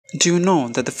Do you know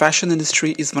that the fashion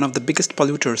industry is one of the biggest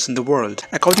polluters in the world?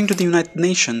 According to the United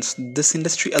Nations, this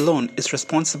industry alone is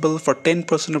responsible for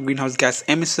 10% of greenhouse gas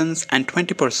emissions and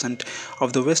 20%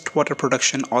 of the wastewater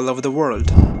production all over the world.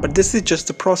 But this is just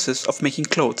the process of making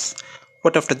clothes.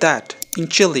 What after that? In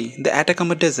Chile, the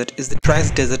Atacama Desert is the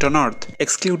driest desert on Earth,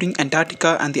 excluding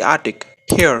Antarctica and the Arctic.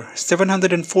 Here,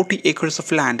 740 acres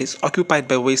of land is occupied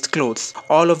by waste clothes.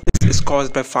 All of this is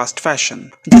caused by fast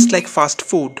fashion. Just like fast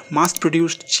food,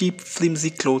 mass-produced, cheap,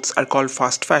 flimsy clothes are called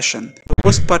fast fashion. The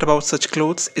worst part about such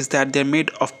clothes is that they're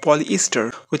made of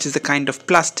polyester, which is a kind of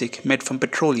plastic made from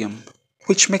petroleum,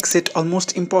 which makes it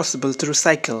almost impossible to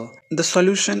recycle. The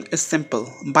solution is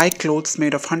simple: buy clothes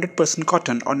made of 100%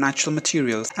 cotton or natural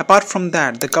materials. Apart from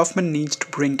that, the government needs to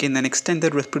bring in an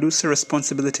extended producer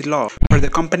responsibility law, where the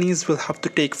companies will have to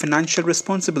take financial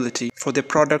responsibility for their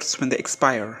products when they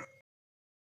expire.